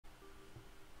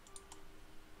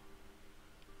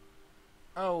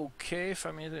Okay,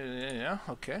 family. Yeah,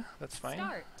 okay, that's fine.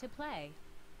 Start to play.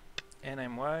 And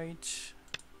I'm white.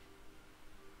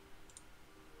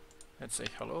 Let's say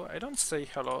hello. I don't say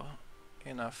hello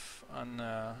enough on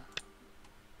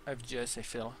FGS, I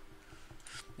feel.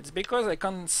 It's because I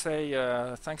can't say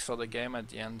thanks for the game at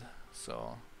the end,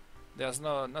 so there's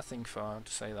nothing for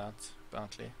to say that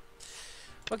apparently.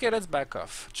 Okay, let's back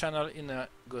off. Channel in a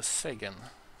Gosagan.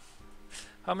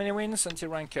 How many wins until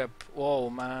rank up? Whoa,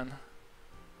 man.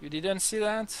 You didn't see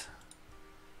that?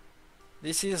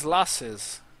 This is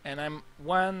losses, and I'm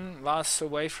one loss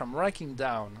away from ranking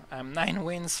down. I'm 9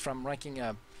 wins from ranking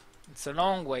up. It's a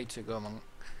long way to go, man.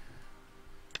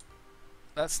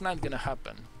 That's not gonna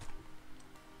happen.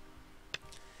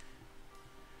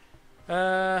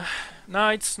 No,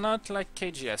 it's not like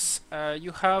KGS.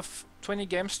 You have 20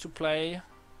 games to play.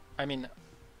 I mean,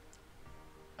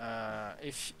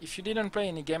 if you didn't play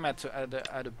any game at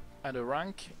a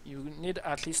rank, you need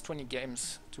at least 20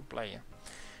 games to play.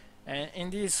 And in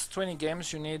these 20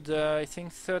 games, you need I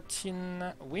think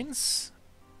 13 wins.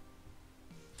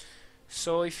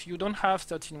 So if you don't have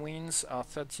 13 wins or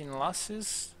 13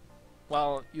 losses,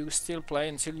 well, you still play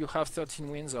until you have 13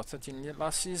 wins or 13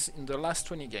 losses in the last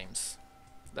 20 games.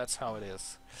 That's how it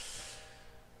is.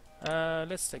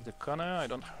 Let's take the corner. I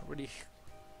don't really...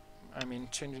 I mean,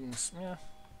 changing... yeah.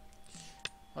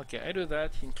 Okay, I do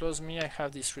that. He encloses me. I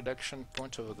have this reduction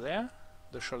point over there.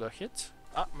 The shoulder hit.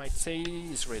 Ah, my tay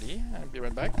is ready. I'll be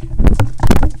right back.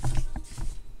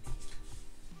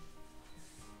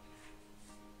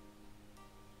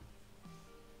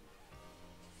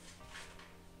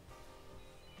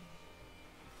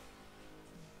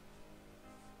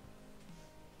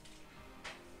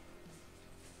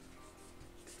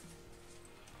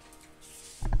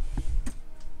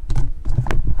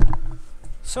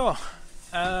 So,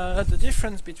 the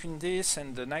difference between this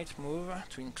and the knight move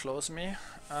to enclose me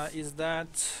is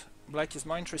that black is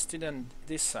more interested in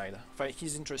this side.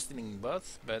 He's interested in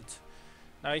both, but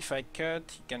now if I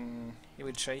cut, he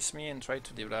will chase me and try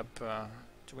to develop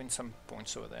to win some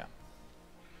points over there.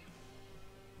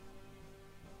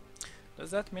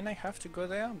 Does that mean I have to go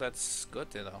there? That's good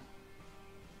though.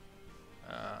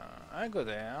 I go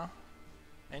there,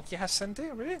 and he has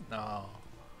Sente? Really? No.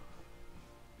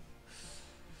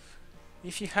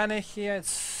 If he had it here,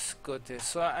 it's good.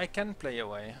 So I can play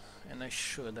away, and I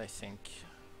should, I think.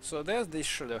 So there's this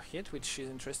shoulder hit, which is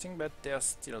interesting, but there's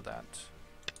still that.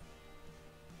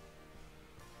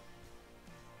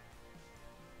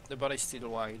 The body is still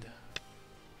wide.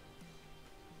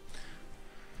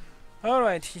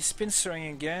 Alright, he's pincering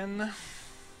again.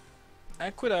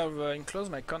 I could have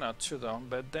enclosed my corner too though,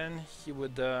 but then he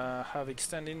would have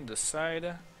extended the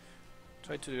side,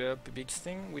 try to develop a big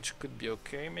thing, which could be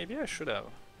okay. Maybe I should have.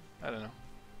 I don't know.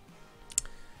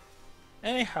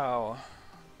 Anyhow,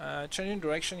 changing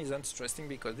direction is interesting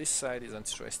because this side is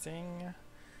interesting.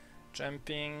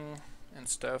 Jumping and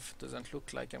stuff doesn't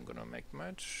look like I'm gonna make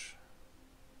much.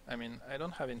 I mean, I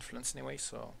don't have influence anyway,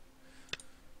 so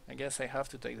I guess I have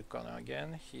to take the corner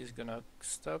again. He's gonna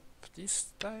stop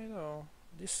this side or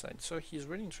this side, so he's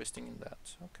really interesting in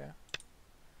that. Okay.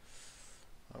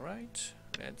 Alright,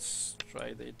 let's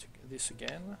try this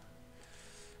again.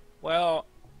 Well,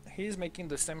 he's making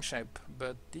the same shape,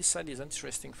 but this side is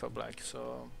interesting for black,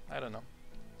 so I don't know.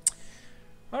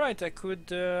 Alright, I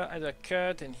could either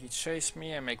cut and he chase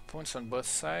me and make points on both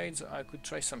sides. I could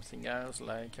try something else,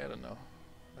 like, I don't know,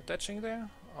 attaching there,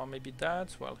 or maybe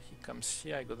that. Well, he comes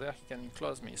here, I go there, he can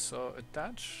enclose me, so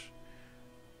attach.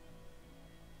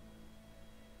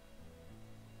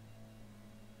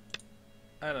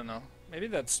 I don't know, maybe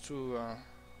that's too...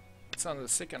 it's on the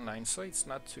second line, so it's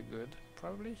not too good,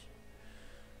 probably.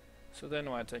 So then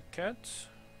what, I cut.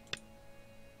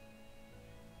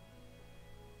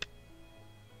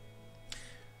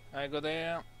 I go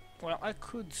there. Well, I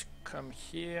could come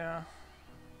here.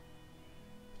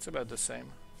 It's about the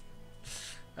same.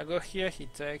 I go here, he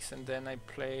takes, and then I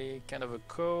play kind of a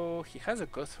ko. He has a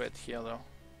ko threat here though.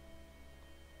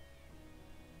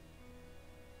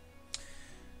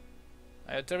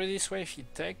 I tell you this way, if he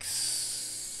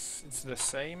takes, it's the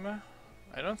same.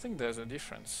 I don't think there's a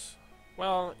difference.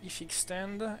 Well, if he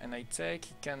extend and I take,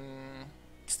 he can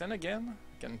extend again.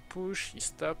 He can push, he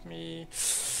stop me.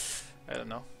 I don't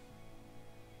know.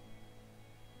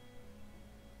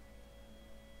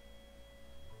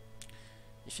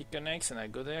 If he connects and I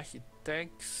go there, he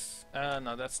takes...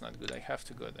 no, that's not good. I have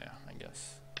to go there, I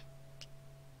guess.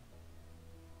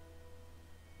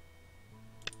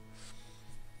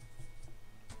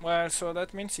 Well, so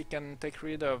that means he can get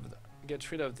rid of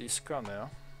this corner,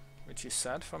 which is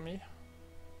sad for me.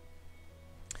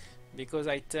 because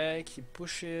I take, he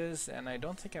pushes, and I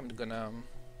don't think I'm gonna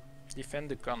defend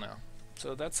the corner.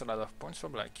 So that's a lot of points for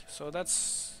black. So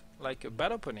that's like a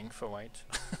bad opening for white.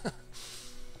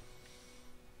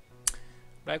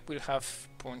 Black will have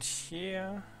points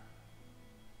here.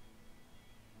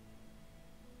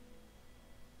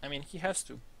 I mean, he has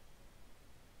to.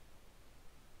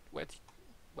 What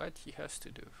he has to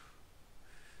do?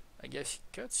 I guess he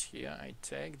cuts here. I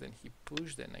take, then he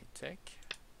push, then I take.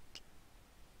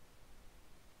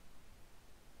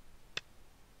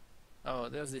 Oh,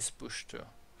 there's this push too.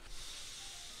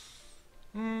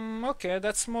 Okay,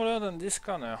 that's smaller than this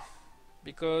corner,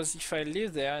 because if I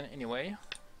leave there anyway,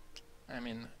 I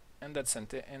mean, and that's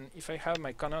empty, and if I have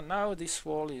my corner now, this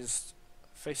wall is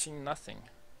facing nothing,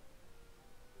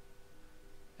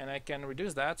 and I can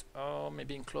reduce that, or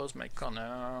maybe enclose my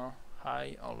corner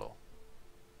high or low.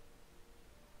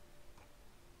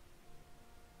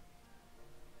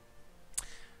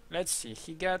 Let's see,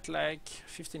 he got like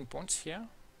 15 points here.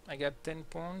 I got 10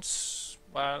 points,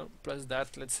 well, plus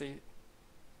that, let's say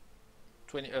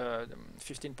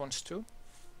 15 points too.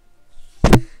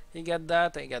 He got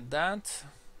that, I got that.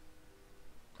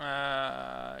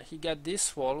 He got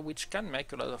this wall, which can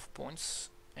make a lot of points,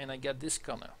 and I got this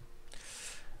corner.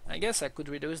 I guess I could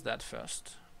reduce that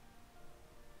first.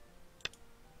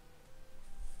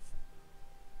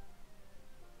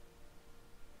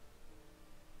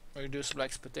 Reduce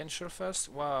black's potential first.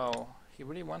 Wow, he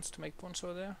really wants to make points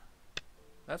over there?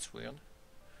 That's weird.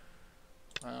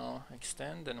 Well,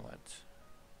 extend, then what?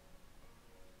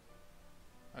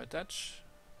 Attach.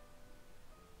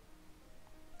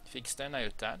 If you extend, I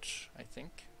attach, I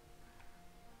think.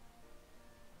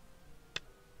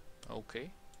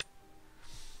 Okay.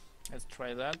 Let's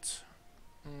try that.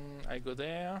 I go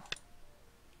there.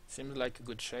 Seems like a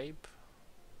good shape.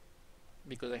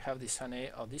 Because I have this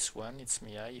honey or this one, it's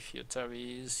Mia. If he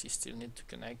tarries, he still need to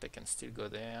connect. I can still go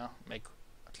there, make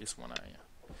at least one eye.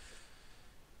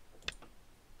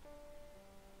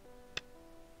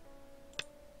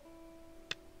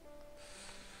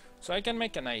 So I can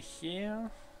make an eye here.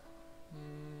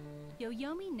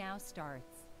 Yoyomi now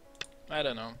starts. I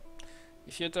don't know.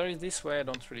 If you tarries this way, I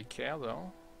don't really care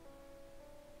though.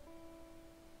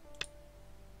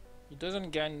 He doesn't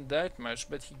gain that much,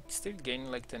 but he still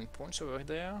gained like 10 points over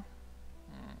there.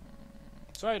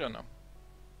 So I don't know.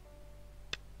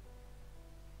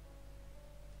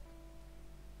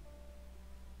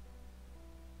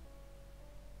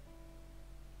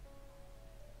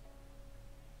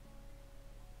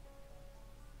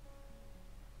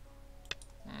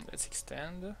 Let's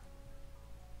extend.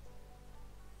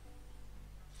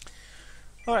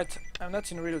 Alright, I'm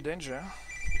not in real danger.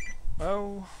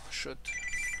 Oh, shoot.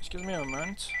 Excuse me a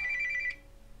moment.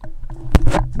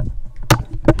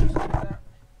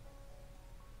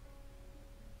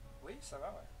 Oui, ça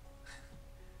va, ouais.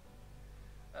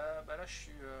 Bah là, je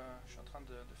suis en train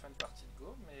de faire une partie de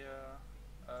Go, mais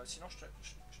sinon, je te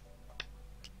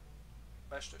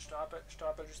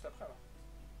rappelle juste après, là.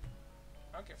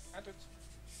 Ok, à tout.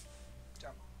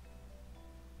 Ciao.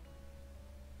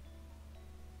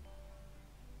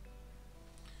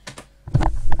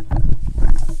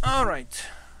 All right,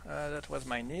 that was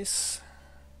my niece.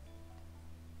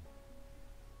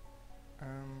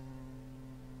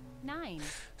 9.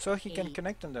 So he can 8,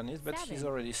 connect underneath, but 7, he's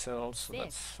already settled, so 6,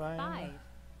 that's fine. 5,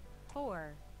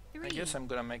 4, 3. I guess I'm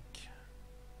gonna make.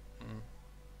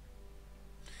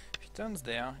 If he turns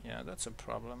there, yeah, that's a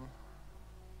problem.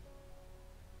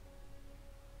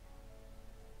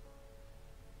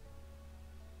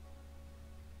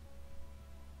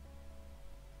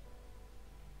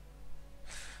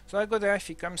 So I go there. If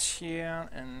he comes here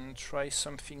and try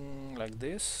something like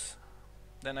this,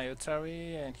 then I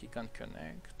Atari and he can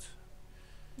connect.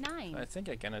 9. So I think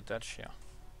I can attach here.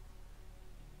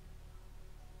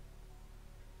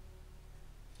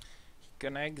 He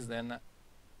connects, then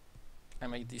I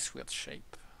make this weird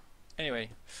shape.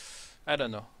 Anyway, I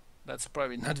don't know. That's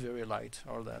probably not very light,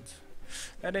 all that.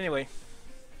 But anyway.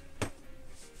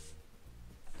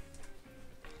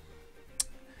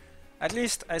 At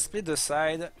least I split the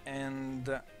side, and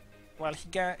well,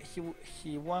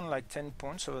 he won like 10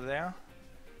 points over there.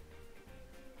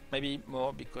 Maybe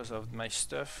more because of my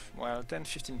stuff. Well,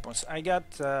 10-15 points. I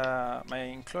got my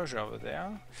enclosure over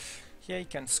there. Here he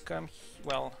can scum.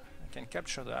 Well, I can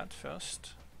capture that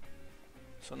first.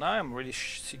 So now I'm really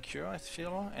secure, I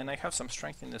feel, and I have some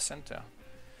strength in the center.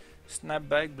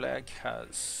 Snapback black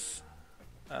has.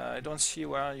 I don't see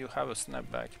where you have a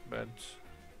snapback, but.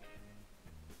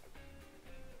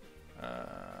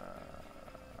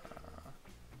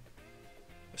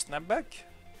 A snapback?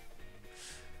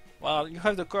 Well, you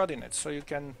have the coordinates, so you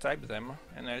can type them,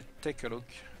 and I'll take a look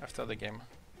after the game.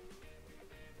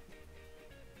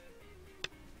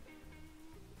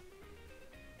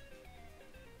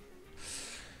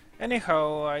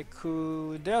 Anyhow, I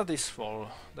could dare this wall.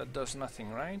 That does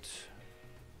nothing, right?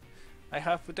 I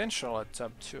have potential at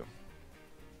top 2.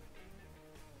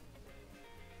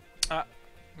 Ah,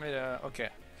 okay.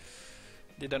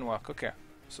 Didn't work, okay.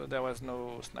 So there was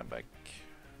no snapback.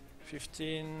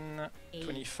 15, 8,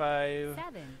 25,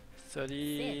 7,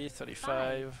 30, 6,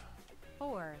 35.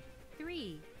 4,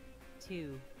 3,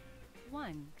 2,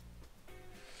 1.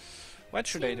 What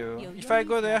should I do? Yo-yo If I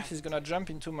go is there, left. he's gonna jump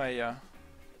into my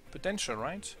potential,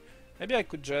 right? Maybe I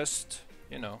could just,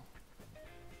 you know,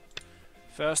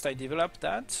 first I develop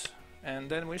that, and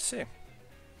then we'll see.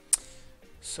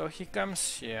 So he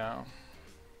comes here.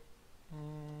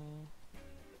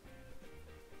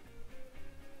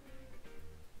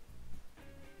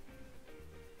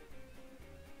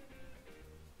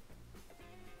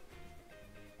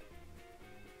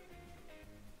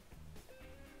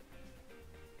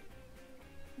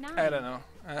 I don't know.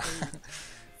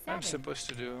 I'm 7. supposed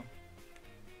to do.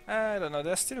 I don't know.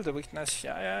 There's still the weakness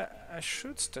here. I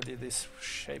should study this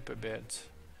shape a bit.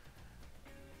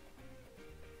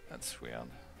 That's weird.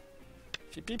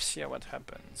 If he peeps here, what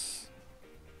happens?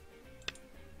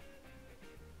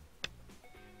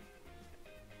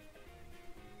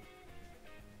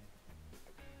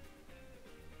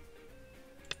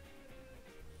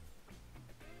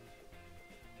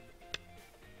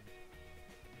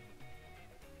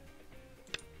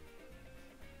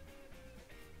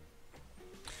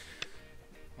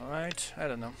 Alright, I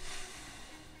don't know.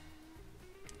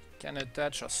 Can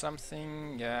attach or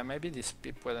something. Yeah, maybe this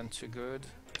peep wasn't too good.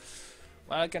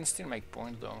 Well, I can still make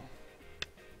point though.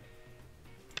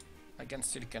 I can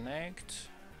still connect.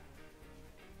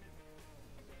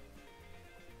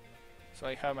 So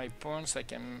I have my points, I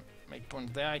can make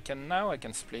point there. I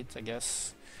can split, I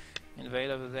guess. Invade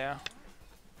over there.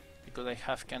 Because I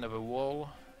have kind of a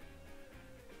wall.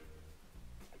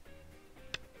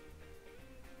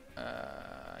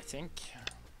 I think.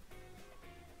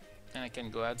 And I can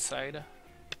go outside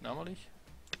normally.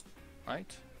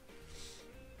 Right?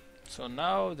 So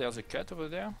now there's a cut over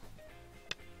there.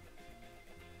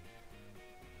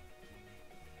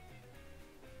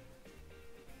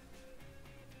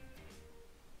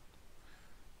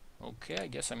 Okay, I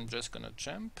guess I'm just gonna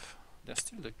jump. There's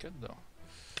still the cut though.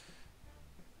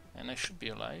 And I should be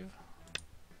alive.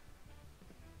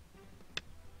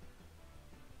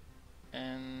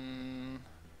 And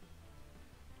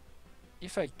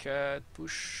if I cut,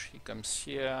 push, he comes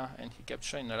here and he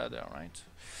captures in the ladder, right?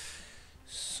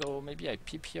 So maybe I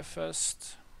peep here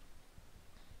first.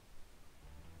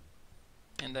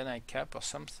 And then I cap or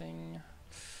something.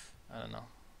 I don't know.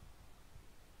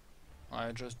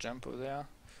 I just jump over there.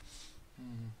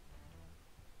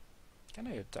 Can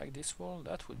I attack this wall?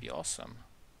 That would be awesome.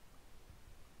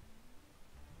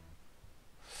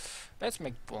 Let's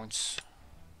make points.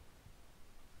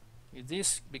 If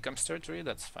this becomes territory,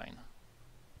 that's fine.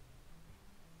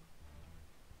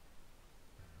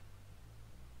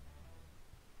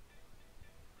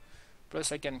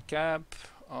 Plus I can cap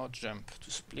or jump to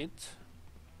split.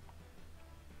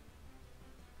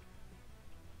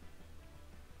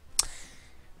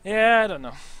 Yeah, I don't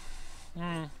know.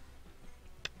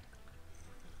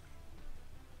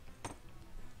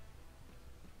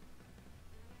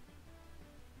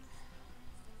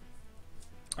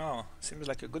 Oh, seems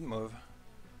like a good move.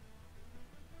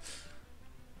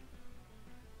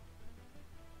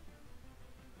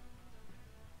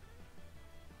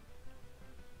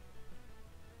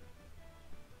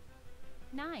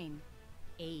 Nine,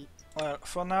 8. Well,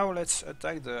 for now, let's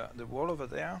attack the wall over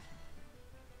there.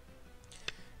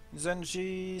 Then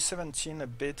G17 a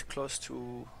bit close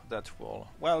to that wall.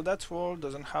 Well, that wall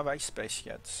doesn't have ice space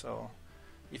yet, so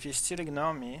if he still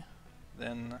ignore me,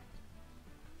 then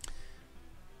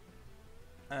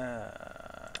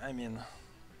I mean,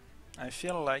 I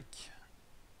feel like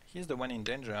he's the one in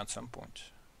danger at some point.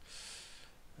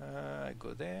 I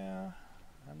go there.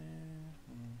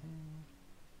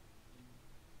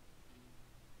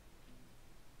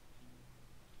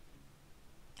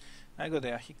 I go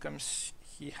there. He comes.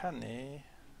 He honey.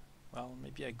 Well,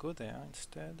 maybe I go there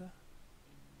instead.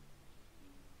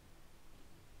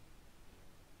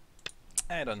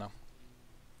 I don't know.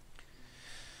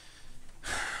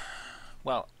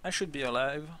 Well, I should be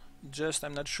alive, just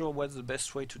I'm not sure what's the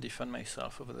best way to defend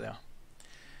myself over there.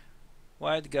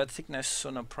 White got thickness,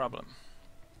 so no problem.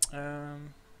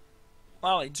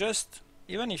 Well, it just,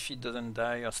 even if he doesn't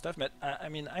die or stuff, but I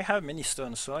mean, I have many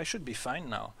stones, so I should be fine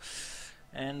now.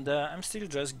 And I'm still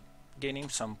just gaining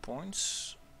some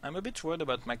points. I'm a bit worried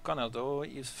about my corner though.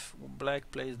 If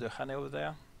black plays the honey over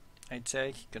there, I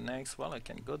take, he connects, well I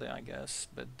can go there I guess,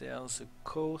 but there's a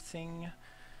co thing,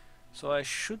 so I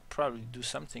should probably do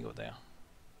something over there.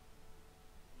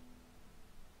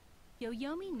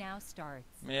 Yoyomi now starts.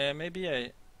 Yeah,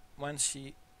 maybe once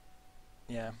he,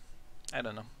 yeah, I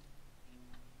don't know.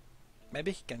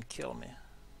 Maybe he can kill me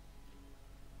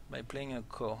by playing a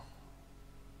ko.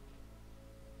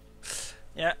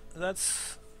 Yeah,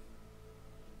 that's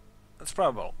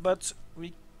probable. But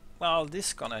well,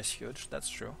 this corner is huge. That's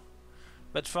true.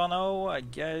 But for now, I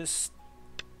guess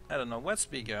I don't know what's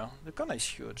bigger. The corner is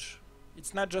huge.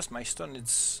 It's not just my stone.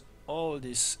 It's all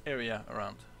this area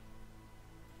around.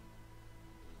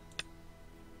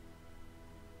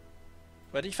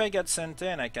 But if I get center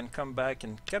and I can come back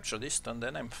and capture this stone,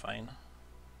 then I'm fine.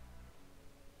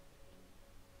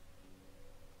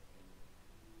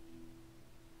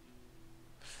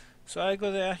 So I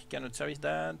go there, he can neutralize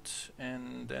that,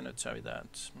 and then neutralize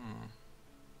that.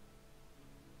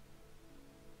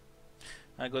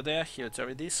 I go there, he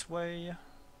neutralize this way.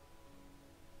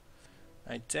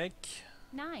 I take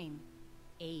 9,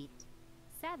 8,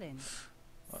 7,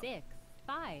 6,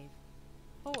 5,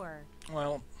 4.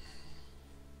 Well,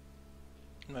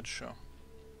 not sure.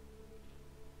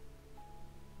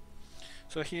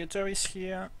 So he neutralizes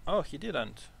here. Oh, he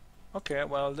didn't. Okay,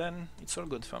 well then it's all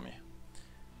good for me.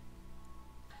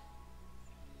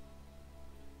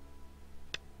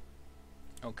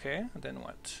 Okay, then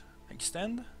what?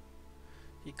 Extend.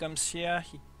 He comes here,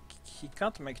 he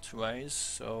can't make twice,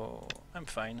 so I'm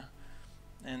fine.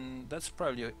 And that's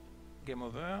probably a game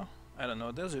over. I don't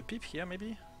know, there's a pip here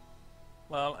maybe?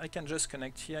 Well, I can just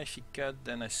connect here. If he cut,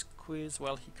 then I squeeze.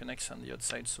 Well, he connects on the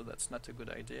outside, so that's not a good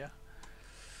idea.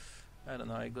 I don't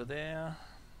know, I go there.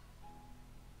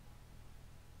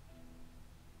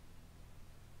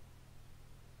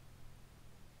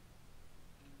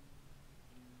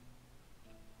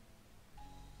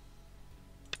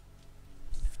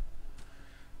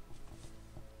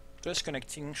 Just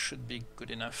connecting should be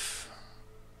good enough.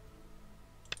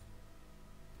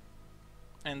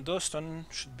 And those stones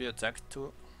should be attacked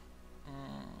too.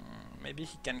 Maybe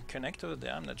he can connect over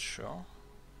there, I'm not sure.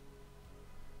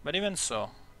 But even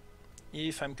so,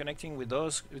 if I'm connecting with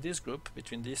this group,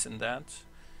 between this and that,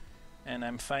 and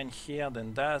I'm fine here,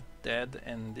 then that dead,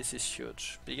 and this is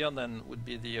huge. Bigger than would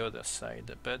be the other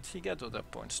side, but he got other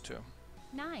points too.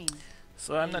 9.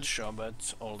 So I'm not sure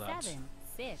about all that. 7,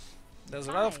 6. There's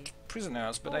a lot of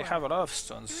prisoners, but I have a lot of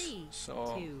stones. 3,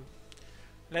 So 2,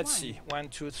 let's 1. see. 1,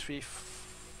 2, 3,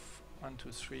 1,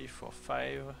 2, 3, 4,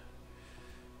 5.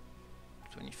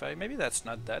 25. Maybe that's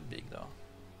not that big though.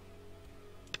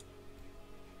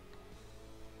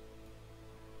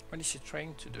 What is he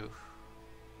trying to do?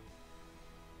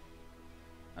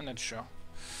 I'm not sure.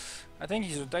 I think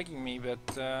he's attacking me,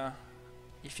 but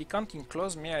if he can't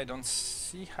enclose me, I don't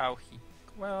see how he...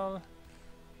 Well,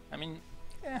 I mean,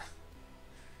 yeah.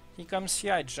 He comes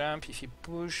here, I jump. If he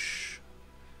push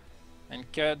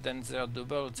and cut, then they're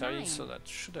double attack, so that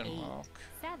shouldn't 8, work.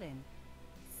 7,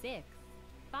 6,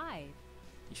 5.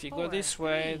 If you 4, go this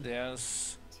way, 3,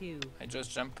 there's... 2. I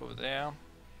just jump over there.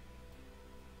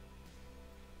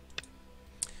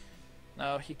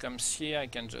 Now he comes here, I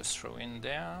can just throw in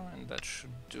there, and that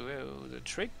should do the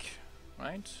trick,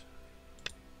 right?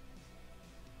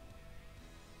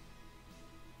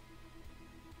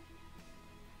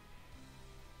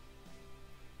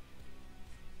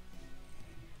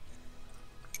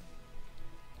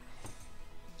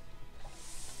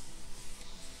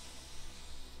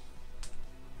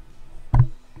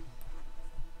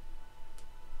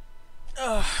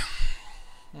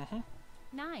 Mm-hmm.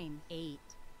 9, 8,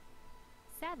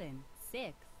 7,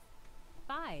 6,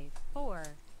 5, 4,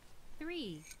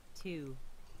 3, 2,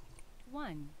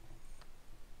 1.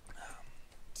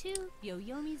 2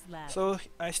 Yoyomi's left. So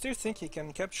I still think he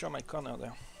can capture my corner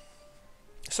there.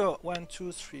 So 1,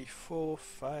 2, 3, 4,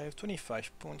 5,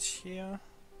 25 points here,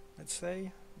 let's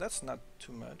say. That's not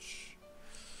too much.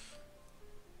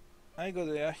 I go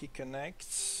there, he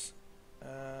connects.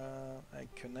 I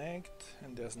connect,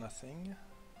 and there's nothing.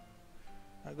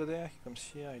 I go there, he comes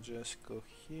here, I just go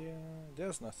here.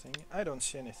 There's nothing. I don't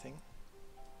see anything.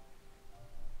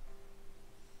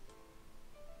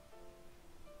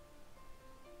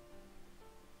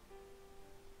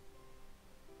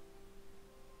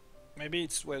 Maybe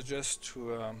it was just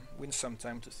to win some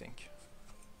time to think.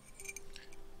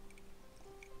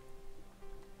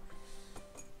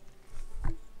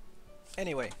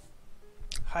 Anyway,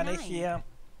 Hane 9, here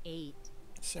 8,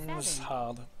 seems 7,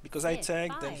 hard because 6, I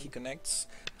tag, then 5, he connects.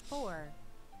 4.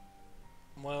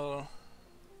 Well,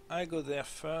 I go there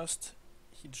first,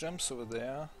 he jumps over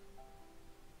there,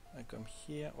 I come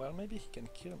here. Well, maybe he can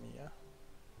kill me, yeah?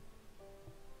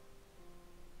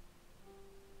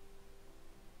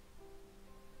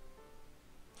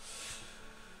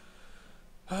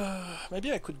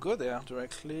 Maybe I could go there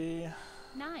directly.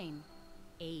 9,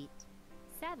 8,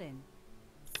 7,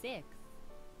 6.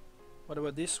 What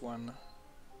about this one?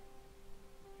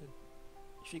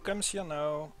 If he comes here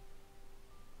now,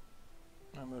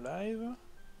 I'm alive.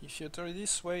 If you turn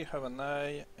this way, you have an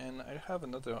eye, and I have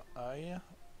another eye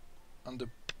on the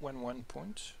 1-1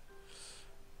 point.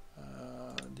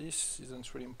 This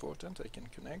isn't really important, I can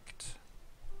connect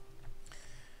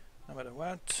no matter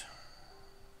what.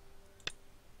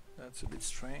 That's a bit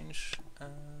strange.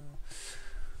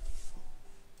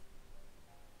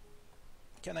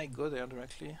 Can I go there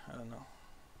directly? I don't know.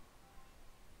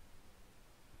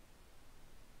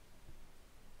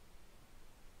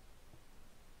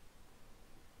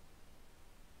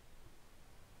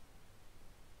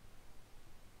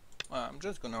 Well, I'm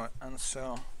just gonna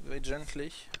answer very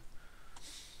gently.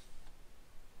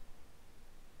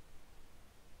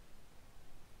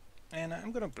 And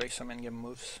I'm gonna play some endgame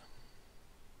moves.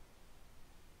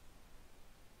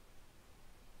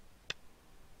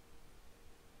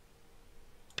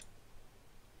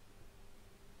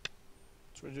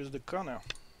 Let's reduce the corner.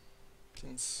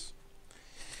 Since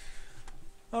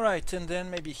alright, and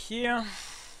then maybe here.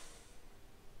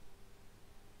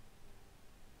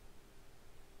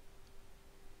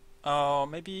 Or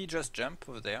maybe just jump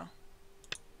over there.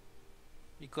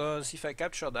 Because if I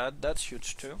capture that, that's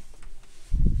huge too.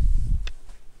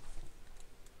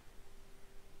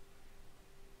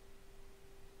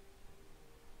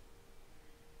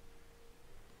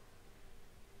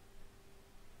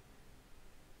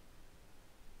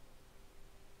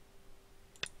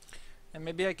 And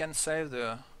maybe I can save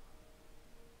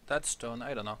that stone,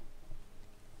 I don't know.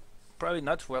 Probably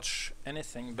not worth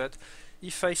anything, but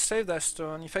if I save that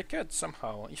stone, if I cut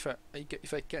somehow, if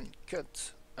I can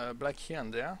cut black here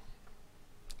and there,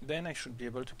 then I should be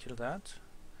able to kill that.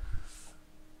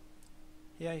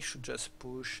 Here I should just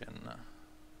push and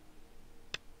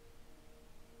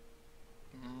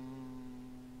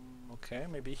okay,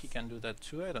 maybe he can do that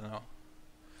too, I don't know.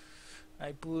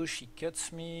 I push, he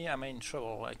cuts me, I'm in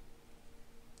trouble. I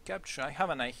capture, I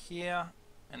have an eye here,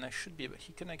 and I should be able,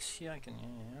 he connects here, I can,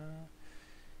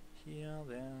 here,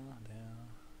 there.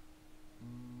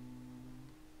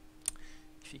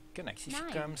 If he connects, if 9,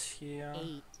 he comes here.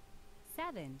 8,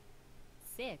 7,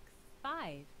 6,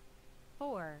 5,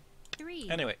 4, 3.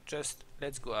 Anyway, just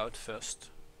let's go out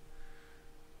first.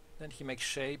 Then he makes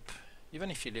shape. Even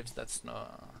if he lives, that's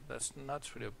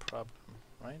not really a problem,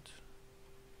 right?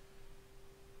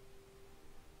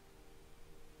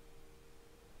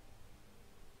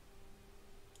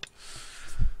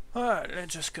 Alright,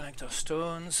 let's just connect our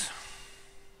stones.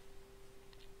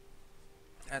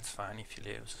 That's fine if he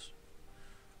lives.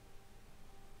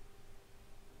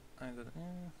 I got.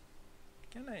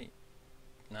 Can I?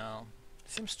 No.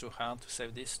 Seems too hard to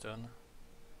save this stone.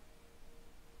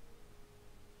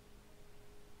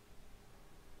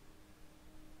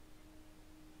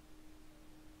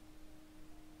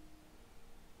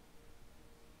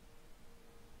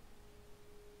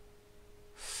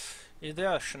 Is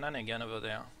there a shenanigan over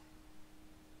there?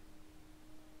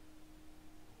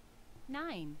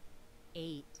 9,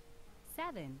 8,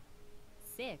 7,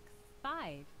 6,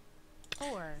 5,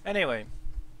 4. Anyway,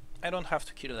 I don't have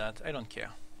to kill that. I don't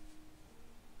care.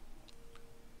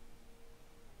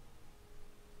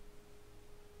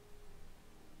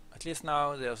 At least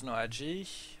now there's no AG.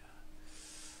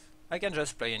 I can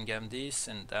just play in game this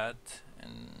and that,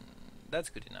 and that's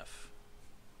good enough.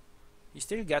 He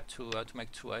still got to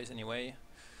make 2 eyes anyway,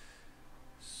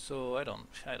 so I don't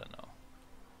know.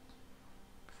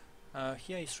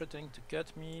 Here he's threatening to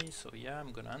cut me, so yeah,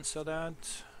 I'm gonna answer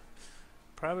that.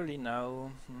 Probably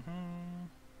now.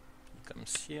 He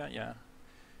comes here, yeah.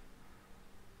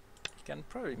 He can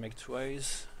probably make 2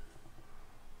 eyes.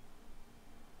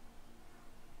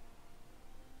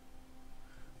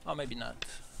 Or maybe not.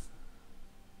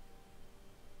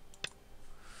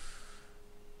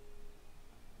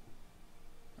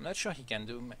 I'm not sure he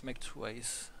can make 2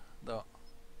 ways though.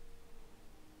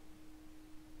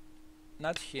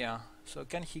 Not here. So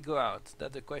can he go out?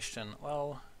 That's the question.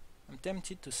 Well, I'm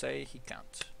tempted to say he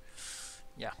can't.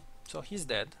 Yeah. So he's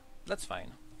dead. That's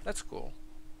fine. That's cool.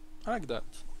 I like that.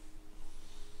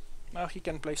 Now he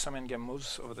can play some endgame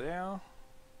moves over there.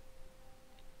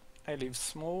 I live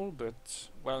small, but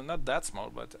well, not that small,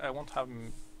 but I won't have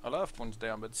a lot of points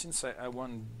there. But since I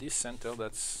won this center,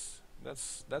 that's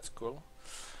cool.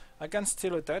 I can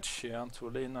still attach here to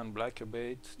lean on black a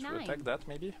bit to 9, attack that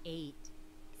maybe. 8,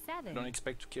 7, Don't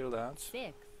expect to kill that.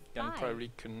 6, Can 5,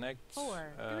 probably connect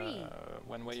 4, 3,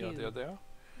 one way or 2, the other.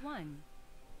 1.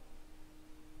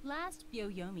 Last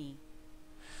Byo-Yomi.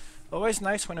 Always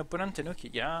nice when opponent tenuki.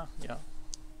 Yeah, yeah.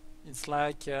 It's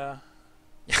like,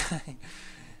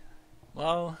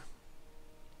 well,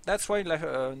 that's why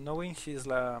knowing his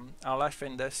our life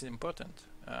and death is important.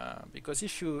 Because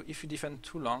if you defend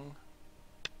too long,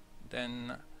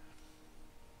 then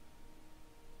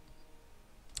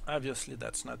obviously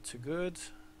that's not too good.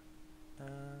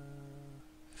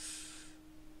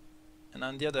 And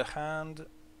on the other hand,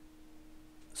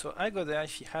 so I go there.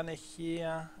 If he had it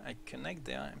here, I connect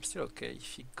there. I'm still okay.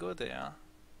 If he go there,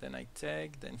 then I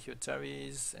take, then he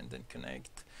neutralize, and then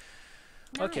connect.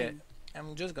 9, Okay,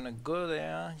 I'm just gonna go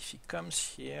there. If he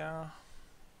comes here,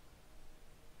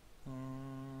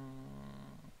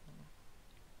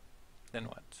 then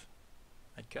what?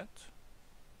 I cut.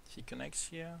 If he connects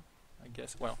here, I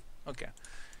guess. Well, okay.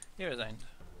 Here is the end.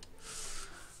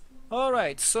 All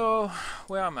right. So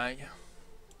where am I?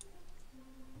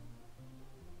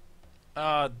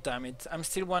 Oh, damn it. I'm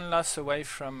still one loss away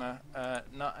from...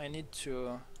 no, I need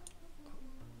to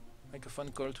make a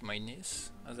phone call to my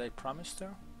niece, as I promised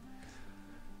her.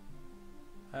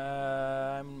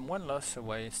 I'm one loss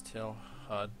away still.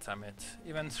 Oh, damn it.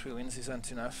 Even 3 wins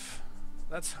isn't enough.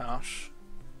 That's harsh.